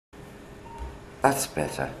That's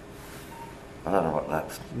better. I don't know what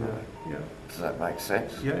that's... Yeah. Does that make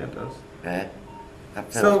sense? Yeah, it does. Yeah?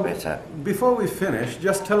 That feels better. Before we finish,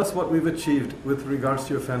 just tell us what we've achieved with regards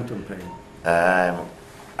to your phantom pain.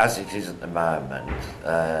 As it is at the moment,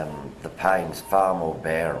 the pain's far more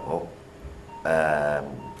bearable.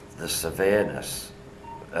 The severeness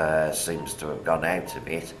seems to have gone out of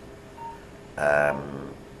it.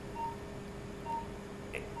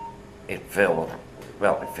 It felt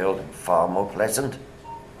far more pleasant.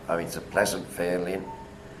 I mean, it's a pleasant feeling.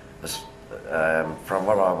 From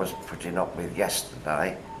what I was putting up with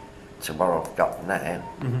yesterday to what I've got now,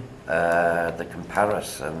 the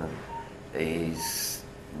comparison is,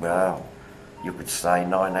 well, you could say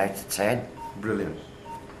 9 out of 10. Brilliant.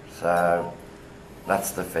 So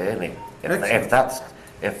that's the feeling.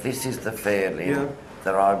 If this is the feeling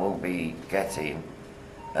that I will be getting,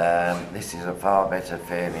 this is a far better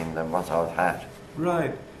feeling than what I've had.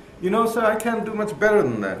 Right. You know, sir, I can't do much better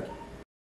than that.